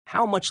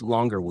How much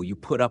longer will you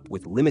put up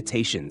with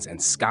limitations and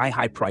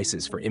sky-high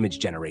prices for image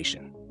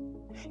generation?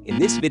 In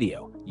this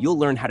video, you'll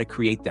learn how to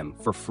create them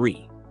for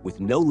free, with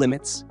no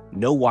limits,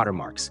 no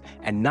watermarks,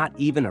 and not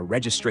even a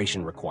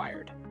registration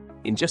required.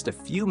 In just a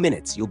few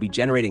minutes, you'll be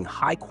generating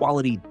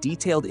high-quality,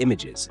 detailed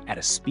images at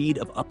a speed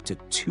of up to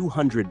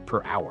 200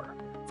 per hour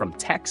from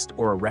text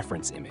or a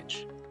reference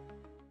image.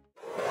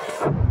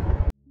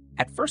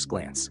 At first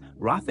glance,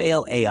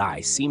 Raphael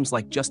AI seems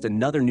like just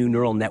another new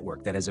neural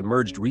network that has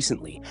emerged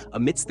recently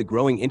amidst the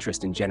growing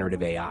interest in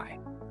generative AI.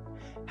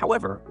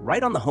 However,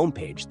 right on the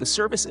homepage, the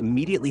service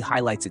immediately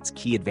highlights its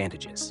key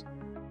advantages.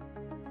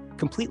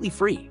 Completely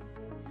free,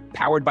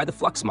 powered by the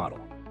Flux model,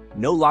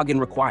 no login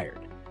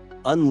required,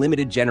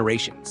 unlimited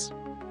generations.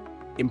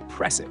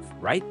 Impressive,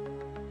 right?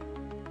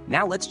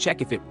 Now let's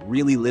check if it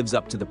really lives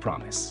up to the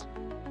promise.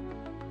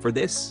 For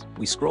this,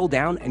 we scroll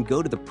down and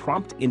go to the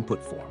prompt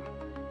input form.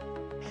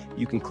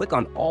 You can click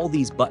on all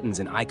these buttons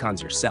and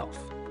icons yourself.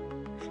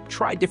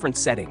 Try different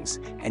settings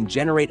and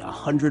generate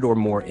 100 or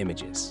more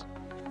images.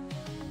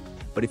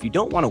 But if you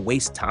don't want to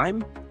waste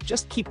time,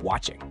 just keep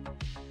watching.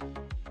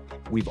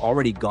 We've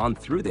already gone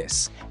through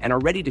this and are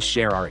ready to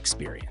share our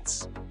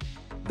experience.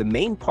 The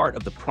main part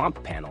of the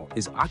prompt panel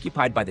is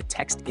occupied by the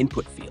text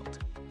input field.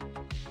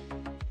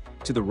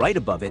 To the right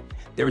above it,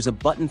 there is a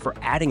button for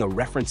adding a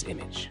reference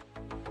image.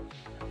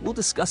 We'll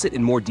discuss it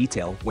in more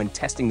detail when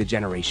testing the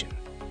generation.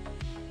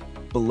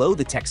 Below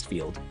the text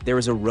field, there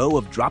is a row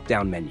of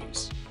drop-down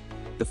menus.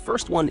 The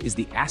first one is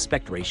the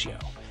aspect ratio,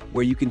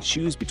 where you can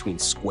choose between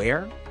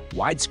square,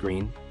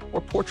 widescreen, or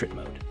portrait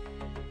mode.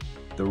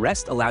 The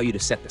rest allow you to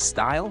set the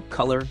style,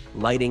 color,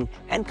 lighting,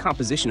 and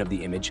composition of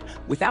the image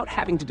without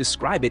having to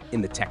describe it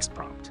in the text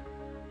prompt.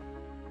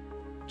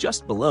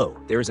 Just below,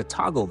 there is a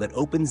toggle that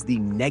opens the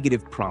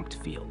negative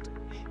prompt field.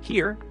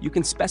 Here, you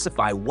can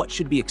specify what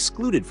should be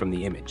excluded from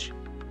the image.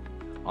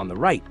 On the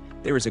right,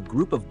 there is a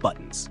group of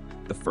buttons.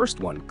 The first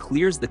one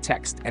clears the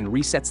text and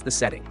resets the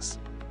settings.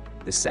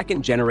 The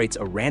second generates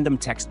a random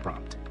text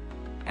prompt.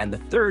 And the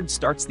third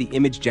starts the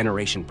image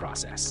generation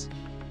process.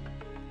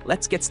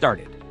 Let's get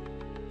started.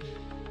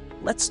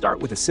 Let's start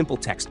with a simple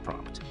text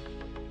prompt.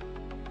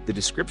 The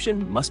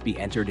description must be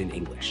entered in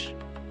English.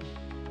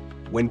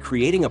 When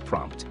creating a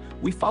prompt,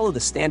 we follow the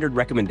standard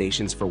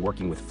recommendations for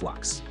working with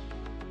Flux.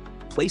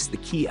 Place the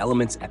key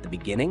elements at the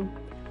beginning,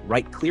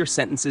 write clear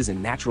sentences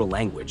in natural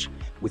language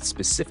with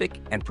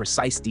specific and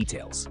precise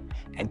details,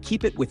 and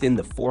keep it within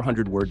the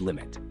 400-word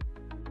limit.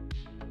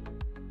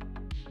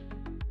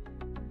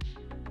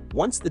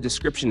 Once the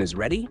description is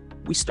ready,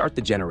 we start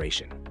the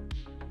generation.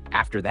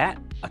 After that,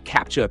 a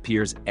CAPTCHA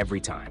appears every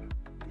time.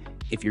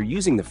 If you're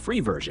using the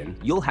free version,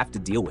 you'll have to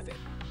deal with it.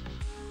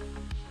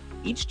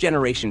 Each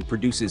generation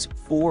produces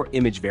 4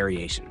 image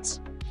variations.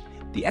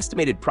 The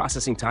estimated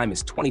processing time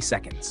is 20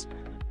 seconds,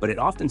 but it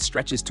often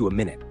stretches to a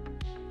minute.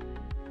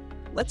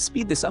 Let's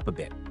speed this up a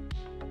bit.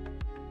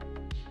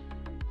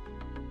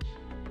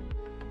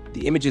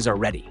 The images are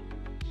ready.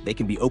 They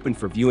can be opened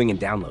for viewing and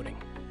downloading.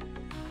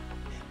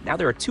 Now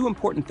there are 2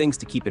 important things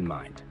to keep in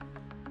mind.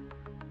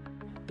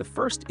 The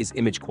first is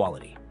image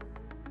quality.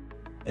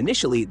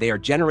 Initially, they are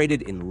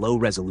generated in low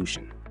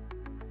resolution.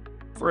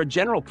 For a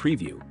general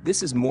preview,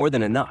 this is more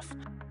than enough.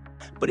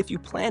 But if you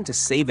plan to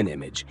save an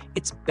image,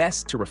 it's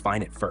best to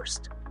refine it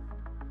first.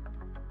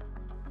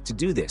 To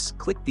do this,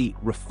 click the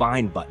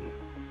Refine button.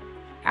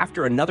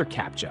 After another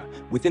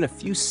CAPTCHA, within a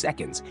few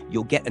seconds,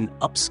 you'll get an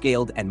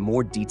upscaled and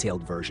more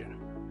detailed version.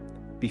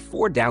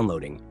 Before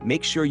downloading,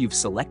 make sure you've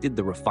selected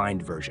the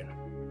refined version.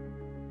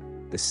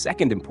 The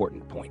second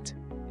important point: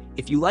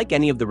 if you like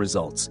any of the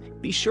results,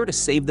 be sure to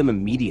save them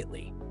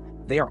immediately.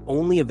 They are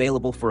only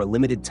available for a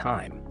limited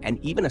time, and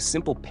even a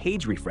simple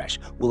page refresh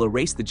will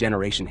erase the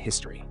generation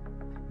history.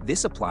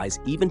 This applies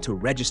even to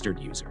registered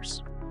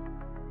users.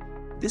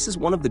 This is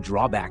one of the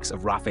drawbacks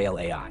of Raphael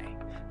AI.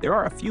 There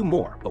are a few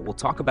more, but we'll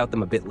talk about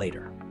them a bit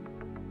later.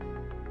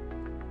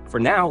 For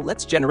now,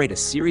 let's generate a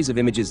series of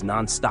images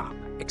non-stop,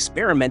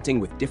 experimenting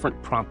with different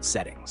prompt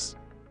settings.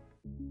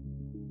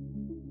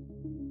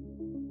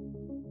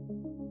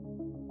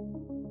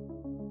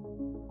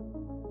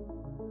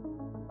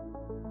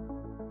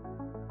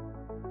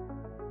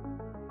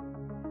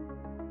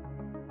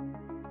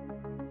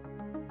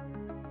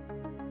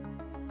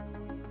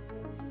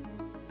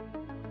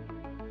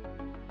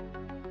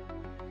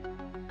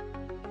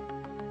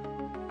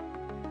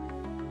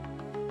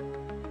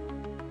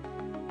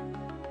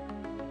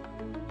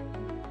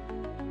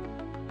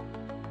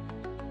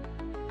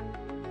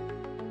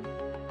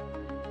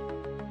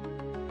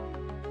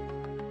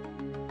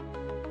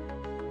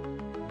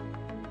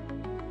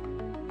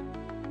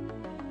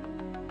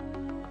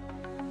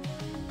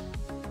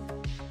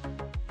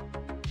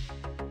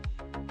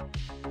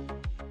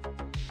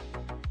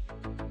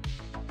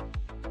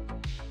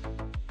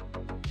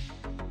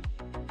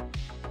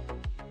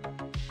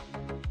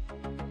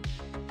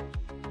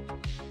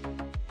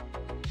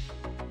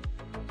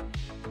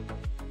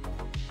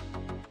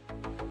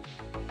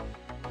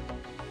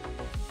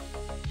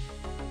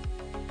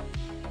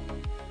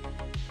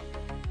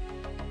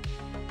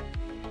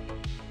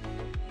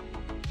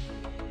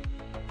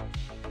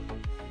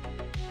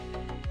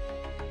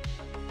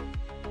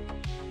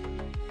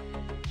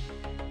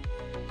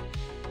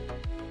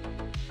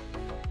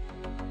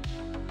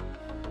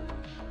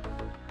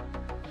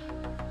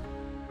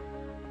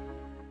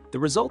 The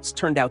results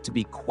turned out to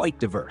be quite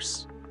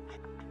diverse.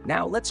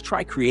 Now let's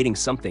try creating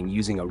something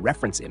using a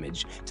reference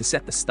image to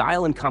set the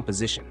style and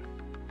composition.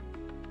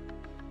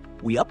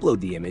 We upload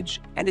the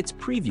image, and its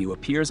preview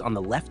appears on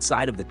the left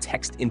side of the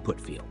text input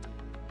field.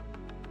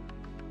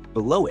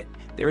 Below it,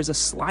 there is a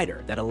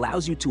slider that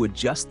allows you to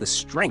adjust the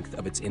strength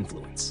of its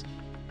influence.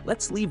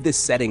 Let's leave this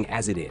setting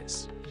as it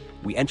is.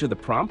 We enter the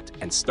prompt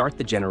and start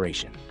the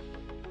generation.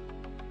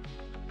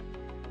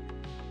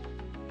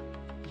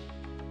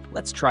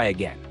 Let's try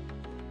again.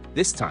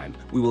 This time,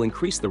 we will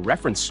increase the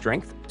reference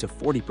strength to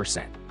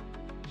 40%.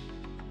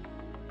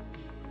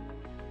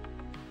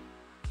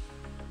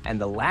 And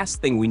the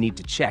last thing we need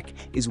to check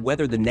is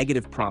whether the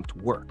negative prompt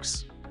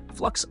works.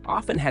 Flux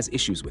often has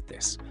issues with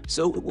this,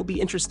 so it will be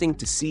interesting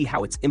to see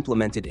how it's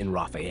implemented in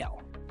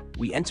Raphael.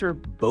 We enter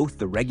both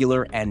the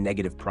regular and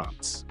negative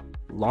prompts.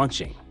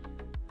 Launching.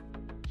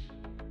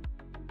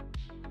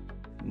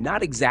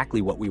 Not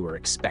exactly what we were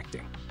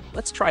expecting.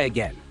 Let's try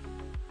again.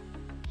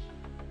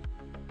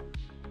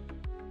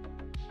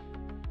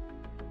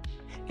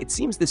 It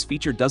seems this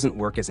feature doesn't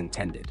work as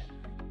intended.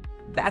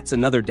 That's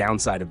another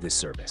downside of this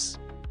service.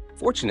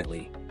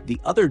 Fortunately, the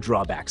other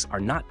drawbacks are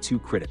not too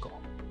critical.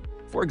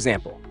 For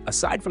example,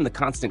 aside from the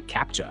constant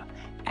CAPTCHA,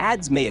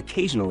 ads may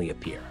occasionally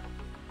appear.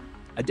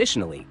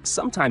 Additionally,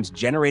 sometimes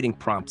generating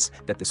prompts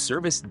that the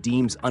service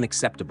deems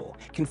unacceptable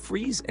can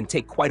freeze and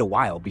take quite a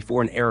while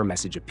before an error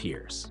message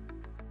appears.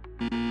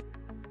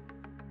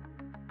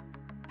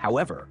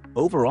 However,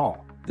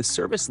 overall, the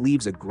service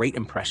leaves a great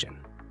impression.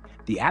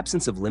 The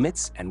absence of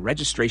limits and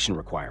registration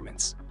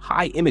requirements,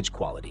 high image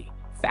quality,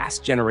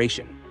 fast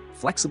generation,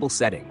 flexible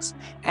settings,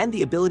 and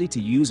the ability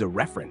to use a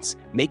reference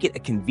make it a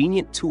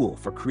convenient tool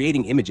for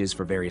creating images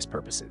for various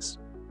purposes.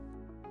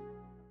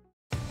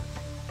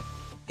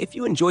 If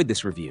you enjoyed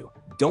this review,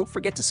 don't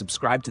forget to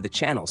subscribe to the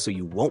channel so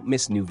you won't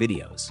miss new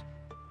videos.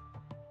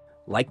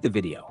 Like the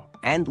video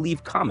and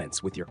leave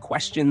comments with your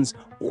questions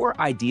or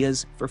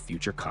ideas for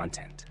future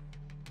content.